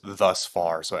statements thus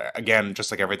far. So again, just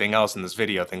like everything else in this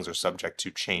video, things are subject to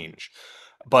change.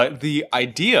 But the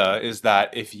idea is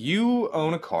that if you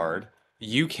own a card,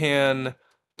 you can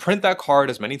print that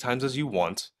card as many times as you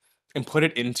want and put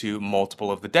it into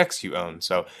multiple of the decks you own.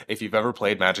 So if you've ever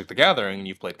played Magic the Gathering and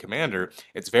you've played Commander,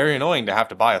 it's very annoying to have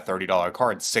to buy a $30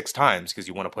 card 6 times because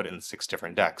you want to put it in 6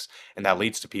 different decks. And that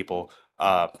leads to people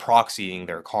proxying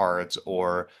their cards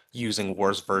or using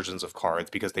worse versions of cards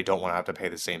because they don't want to have to pay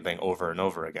the same thing over and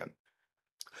over again.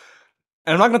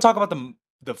 And I'm not going to talk about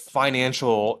the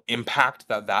financial impact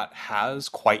that that has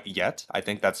quite yet. I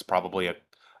think that's probably a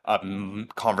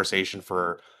conversation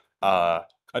for uh,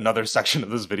 another section of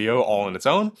this video all in its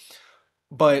own.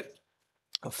 But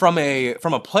from a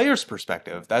player's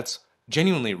perspective, that's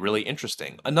genuinely really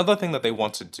interesting. Another thing that they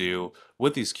want to do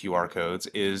with these QR codes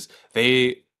is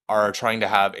they are trying to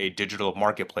have a digital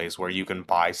marketplace where you can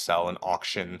buy, sell, and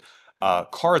auction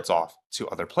cards off to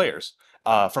other players.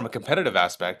 From a competitive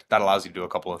aspect, that allows you to do a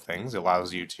couple of things. It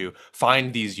allows you to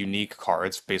find these unique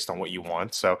cards based on what you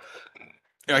want. So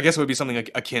I guess it would be something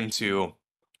akin to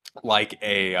like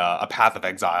a Path of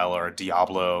Exile or a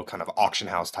Diablo kind of auction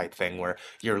house type thing where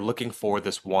you're looking for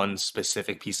this one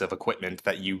specific piece of equipment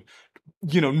that you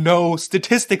know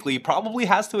statistically probably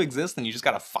has to exist and you just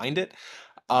got to find it.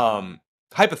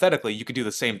 Hypothetically, you could do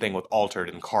the same thing with Altered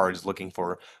and cards looking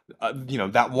for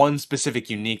that one specific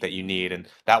unique that you need, and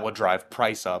that would drive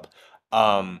price up.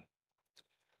 um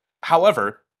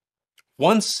However,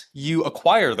 once you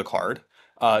acquire the card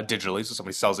digitally, so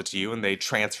somebody sells it to you and they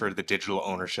transfer the digital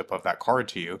ownership of that card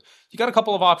to you, you got a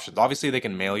couple of options. Obviously, they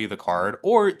can mail you the card,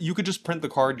 or you could just print the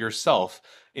card yourself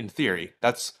in theory.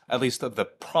 That's at least the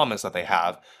promise that they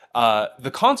have.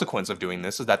 The consequence of doing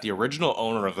this is that the original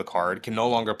owner of the card can no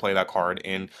longer play that card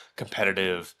in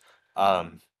competitive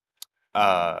um,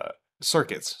 uh,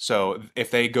 circuits. So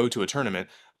if they go to a tournament,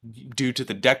 due to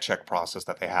the deck check process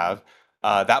that they have,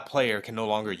 that player can no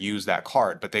longer use that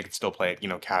card, but they could still play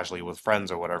it, casually with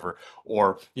friends or whatever.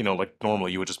 Or, like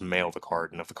normally you would just mail the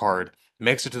card, and if the card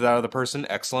makes it to that other person,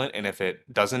 excellent. And if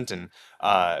it doesn't, and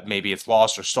maybe it's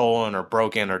lost or stolen or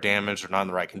broken or damaged or not in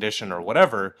the right condition or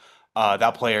whatever,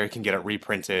 that player can get it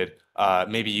reprinted.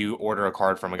 Maybe you order a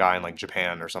card from a guy in like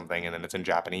Japan or something, and then it's in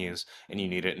Japanese, and you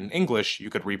need it in English.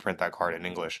 You could reprint that card in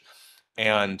English,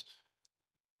 and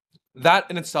that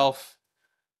in itself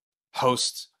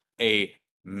hosts a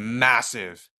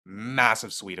massive,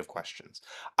 massive suite of questions.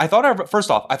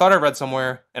 First off, I thought I read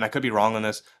somewhere, and I could be wrong on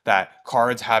this, that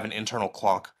cards have an internal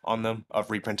clock on them of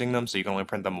reprinting them, so you can only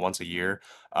print them once a year.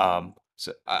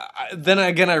 Then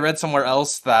again, I read somewhere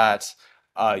else that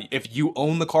if you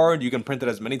own the card, you can print it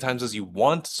as many times as you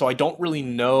want. So I don't really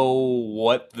know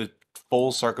what the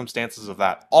full circumstances of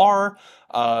that are.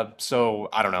 So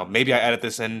I don't know. Maybe I edit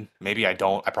this in. Maybe I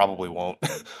don't. I probably won't.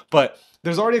 But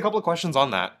there's already a couple of questions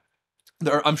on that.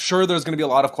 I'm sure there's going to be a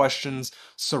lot of questions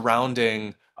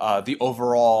surrounding the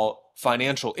overall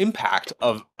financial impact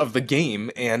of the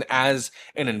game. And as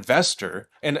an investor,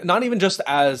 and not even just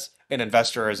as an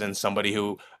investor, as in somebody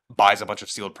who buys a bunch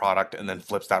of sealed product and then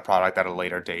flips that product at a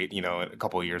later date, a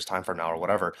couple of years time from now or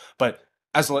whatever, but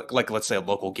as like let's say a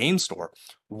local game store,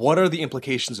 what are the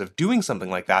implications of doing something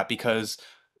like that? Because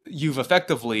you've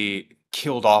effectively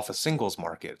killed off a singles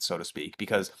market, so to speak,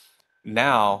 because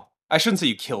now I shouldn't say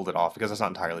you killed it off because that's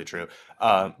not entirely true.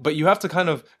 But you have to kind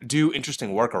of do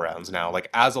interesting workarounds now. Like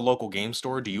as a local game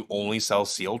store, do you only sell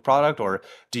sealed product, or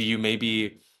do you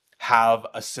maybe have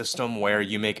a system where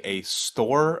you make a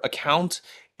store account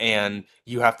and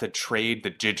you have to trade the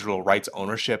digital rights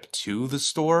ownership to the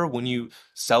store when you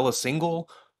sell a single?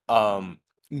 Um,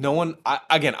 no one,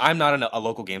 again, I'm not a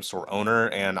local game store owner,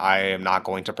 and I am not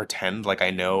going to pretend like I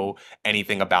know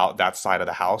anything about that side of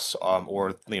the house,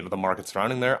 or the market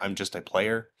surrounding there. I'm just a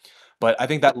player, but I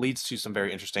think that leads to some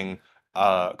very interesting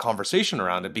conversation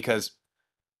around it, because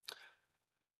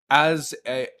as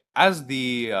a as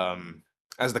the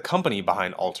company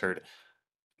behind Altered,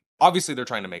 obviously they're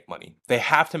trying to make money. They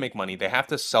have to make money. They have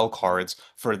to sell cards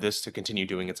for this to continue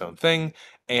doing its own thing,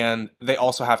 and they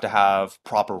also have to have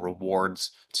proper rewards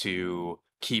to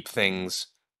keep things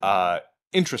uh,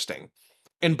 interesting.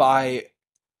 And by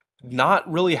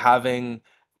not really having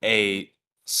a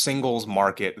singles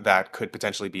market that could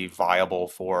potentially be viable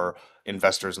for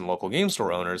investors and local game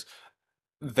store owners,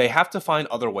 they have to find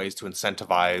other ways to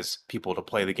incentivize people to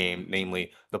play the game,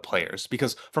 namely the players.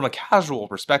 Because from a casual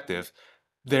perspective,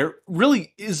 there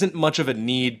really isn't much of a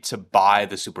need to buy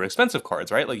the super expensive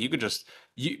cards, right? Like you could just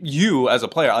you as a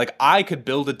player, like I could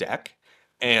build a deck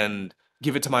and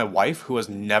give it to my wife who has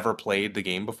never played the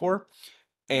game before,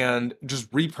 and just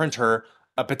reprint her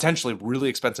a potentially really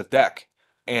expensive deck.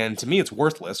 And to me, it's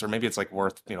worthless, or maybe it's like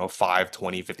worth, 5,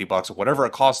 20, $50, or whatever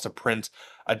it costs to print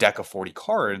a deck of 40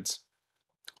 cards.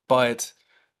 But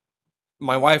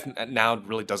my wife now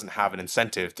really doesn't have an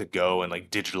incentive to go and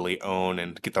like digitally own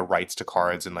and get the rights to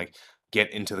cards and like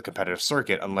get into the competitive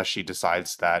circuit unless she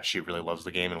decides that she really loves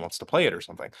the game and wants to play it or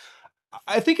something.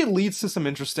 I think it leads to some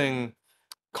interesting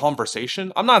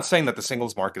conversation. I'm not saying that the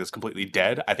singles market is completely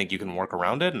dead. I think you can work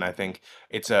around it, and I think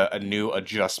it's a new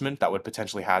adjustment that would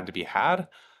potentially have to be had.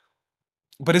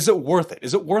 But is it worth it?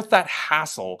 Is it worth that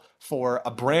hassle for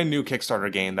a brand new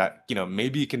Kickstarter game that,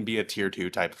 maybe can be a tier 2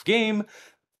 type of game?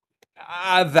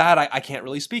 That I can't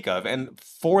really speak of. And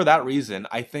for that reason,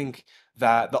 I think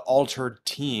that the Altered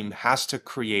team has to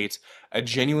create a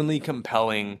genuinely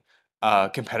compelling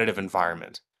competitive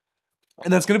environment.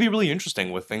 And that's going to be really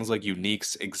interesting with things like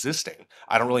uniques existing.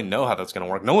 I don't really know how that's going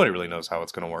to work. Nobody really knows how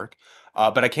it's going to work.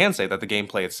 But I can say that the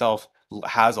gameplay itself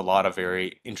has a lot of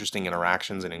very interesting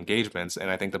interactions and engagements,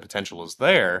 and I think the potential is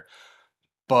there.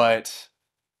 But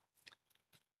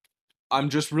I'm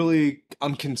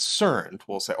concerned,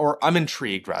 we'll say, or I'm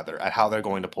intrigued rather, at how they're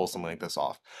going to pull something like this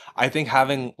off. I think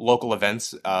having local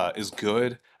events is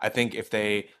good. I think if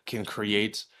they can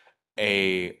create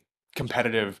a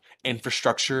competitive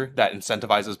infrastructure that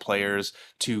incentivizes players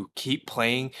to keep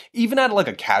playing, even at like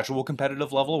a casual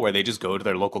competitive level where they just go to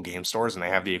their local game stores and they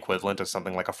have the equivalent of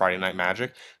something like a Friday Night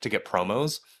Magic to get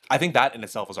promos, I think that in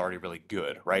itself is already really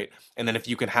good, right? And then if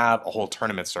you can have a whole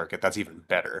tournament circuit, that's even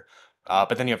better.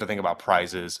 But then you have to think about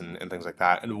prizes and things like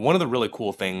that. And one of the really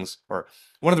cool things, or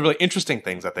one of the really interesting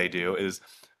things that they do is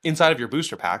inside of your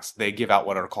booster packs, they give out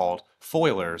what are called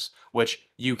foilers, which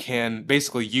you can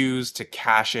basically use to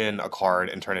cash in a card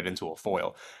and turn it into a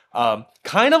foil.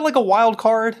 Kind of like a wild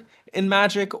card in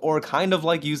Magic, or kind of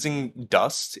like using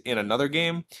dust in another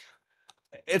game.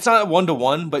 It's not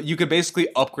 1-to-1, but you could basically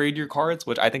upgrade your cards,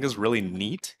 which I think is really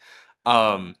neat.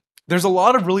 there's a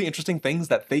lot of really interesting things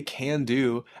that they can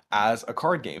do as a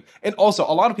card game. And also,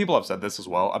 a lot of people have said this as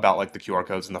well about like the QR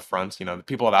codes in the front. You know,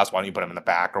 people have asked why don't you put them in the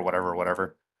back or whatever,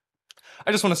 whatever.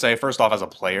 I just want to say, first off, as a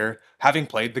player, having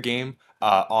played the game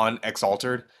on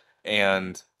ExAltered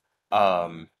and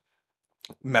um,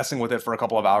 messing with it for a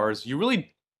couple of hours, you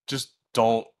really just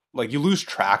don't like you lose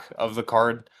track of the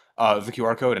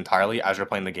QR code entirely as you're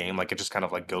playing the game. Like it just kind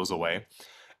of like goes away.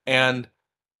 And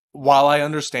while I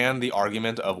understand the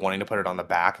argument of wanting to put it on the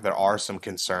back, there are some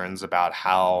concerns about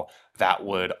how that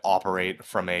would operate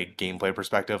from a gameplay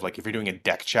perspective. Like if you're doing a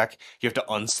deck check, you have to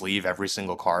unsleeve every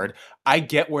single card. I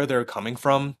get where they're coming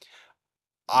from.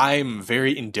 I'm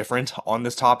very indifferent on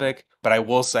this topic, but I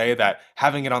will say that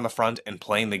having it on the front and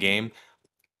playing the game,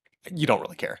 you don't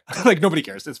really care. Like nobody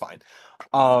cares. It's fine.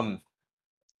 Um,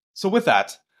 so with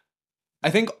that, I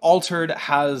think Altered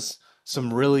has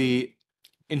some really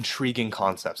intriguing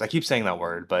concepts. I keep saying that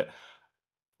word, but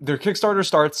their Kickstarter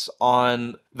starts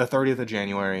on the 30th of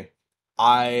January.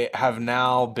 I have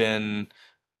now been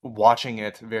watching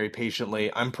it very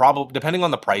patiently. I'm probably, depending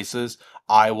on the prices,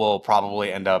 I will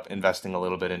probably end up investing a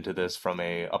little bit into this from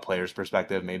a player's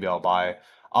perspective. Maybe I'll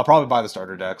probably buy the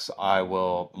starter decks. I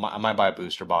might buy a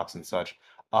booster box and such.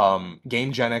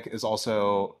 GameGenic is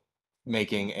also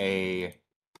making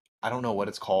I don't know what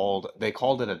it's called. They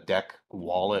called it a deck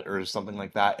wallet or something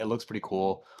like that. It looks pretty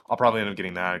cool. I'll probably end up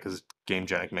getting that because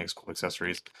GameGenic makes cool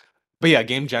accessories. But yeah,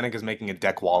 GameGenic is making a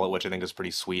deck wallet, which I think is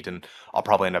pretty sweet, and I'll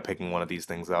probably end up picking one of these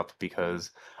things up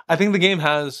because I think the game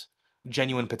has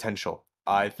genuine potential.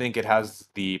 I think it has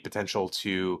the potential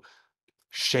to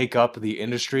shake up the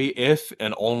industry if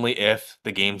and only if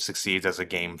the game succeeds as a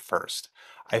game first.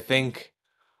 I think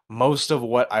most of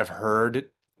what I've heard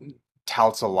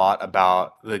touts a lot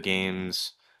about the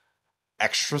game's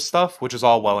extra stuff, which is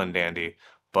all well and dandy,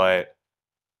 but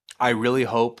I really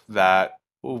hope that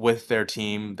with their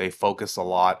team, they focus a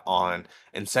lot on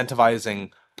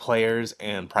incentivizing players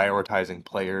and prioritizing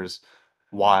players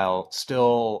while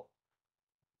still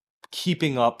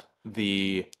keeping up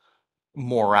the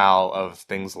morale of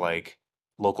things like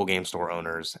local game store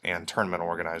owners and tournament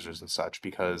organizers and such,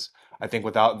 because I think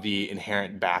without the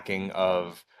inherent backing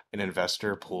of an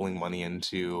investor pulling money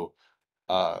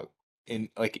uh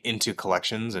into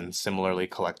collections and similarly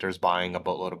collectors buying a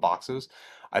boatload of boxes,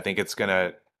 I think it's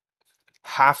gonna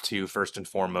have to first and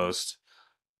foremost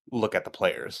look at the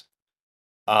players.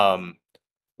 Um,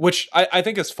 which I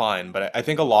think is fine, but I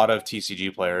think a lot of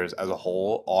TCG players as a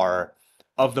whole are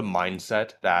of the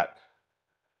mindset that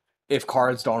if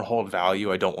cards don't hold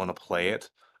value, I don't want to play it.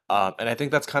 And I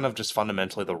think that's kind of just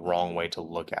fundamentally the wrong way to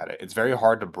look at it. It's very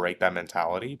hard to break that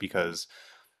mentality because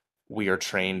we are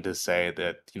trained to say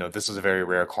that, you know, this is a very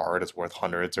rare card. It's worth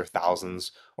hundreds or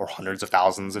thousands or hundreds of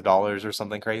thousands of dollars or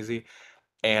something crazy.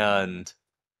 And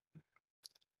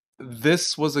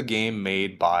this was a game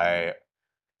made by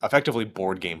effectively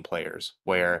board game players,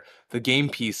 where the game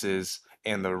pieces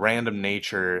and the random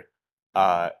nature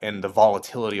and the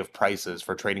volatility of prices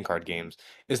for trading card games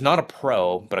is not a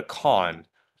pro, but a con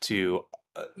to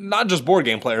not just board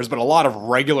game players, but a lot of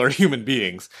regular human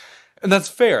beings. And that's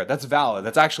fair, that's valid.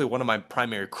 That's actually one of my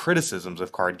primary criticisms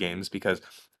of card games because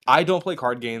I don't play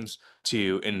card games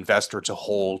to invest or to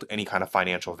hold any kind of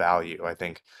financial value. I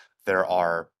think there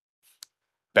are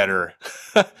better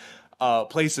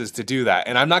places to do that.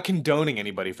 And I'm not condoning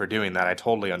anybody for doing that. I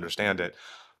totally understand it.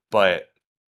 But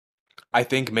I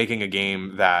think making a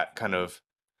game that kind of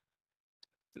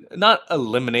not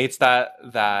eliminates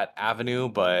that avenue,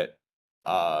 but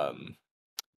um,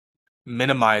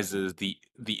 minimizes the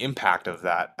impact of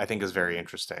that, I think is very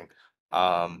interesting.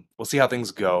 We'll see how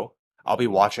things go. I'll be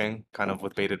watching kind of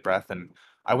with bated breath, and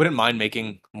I wouldn't mind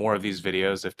making more of these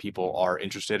videos if people are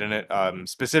interested in it,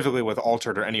 specifically with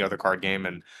Altered or any other card game.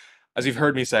 And as you've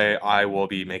heard me say, I will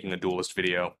be making a duelist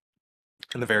video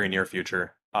in the very near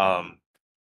future.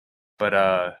 But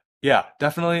yeah,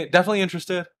 definitely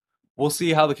interested. We'll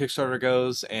see how the Kickstarter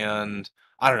goes, and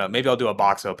I don't know, maybe I'll do a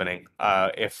box opening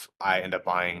if I end up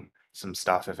buying some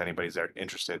stuff if anybody's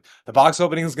interested. The box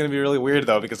opening is going to be really weird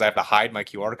though because I have to hide my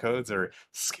QR codes or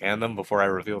scan them before I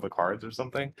reveal the cards or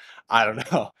something. I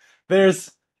don't know.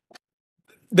 There's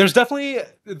there's definitely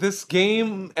this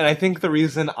game, and I think the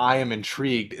reason I am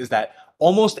intrigued is that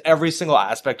almost every single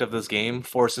aspect of this game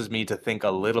forces me to think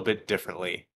a little bit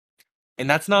differently. And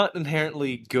that's not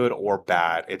inherently good or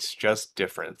bad, it's just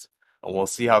different. And we'll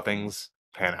see how things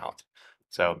pan out.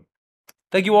 So,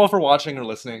 thank you all for watching or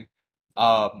listening.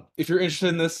 If you're interested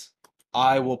in this,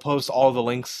 I will post all the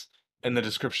links in the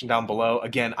description down below.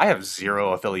 Again, I have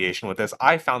zero affiliation with this.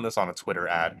 I found this on a Twitter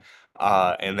ad,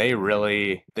 and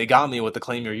they got me with the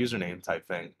claim your username type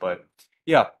thing. But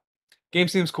yeah, Game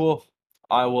seems cool.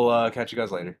 I will catch you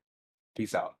guys later.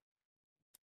 Peace out.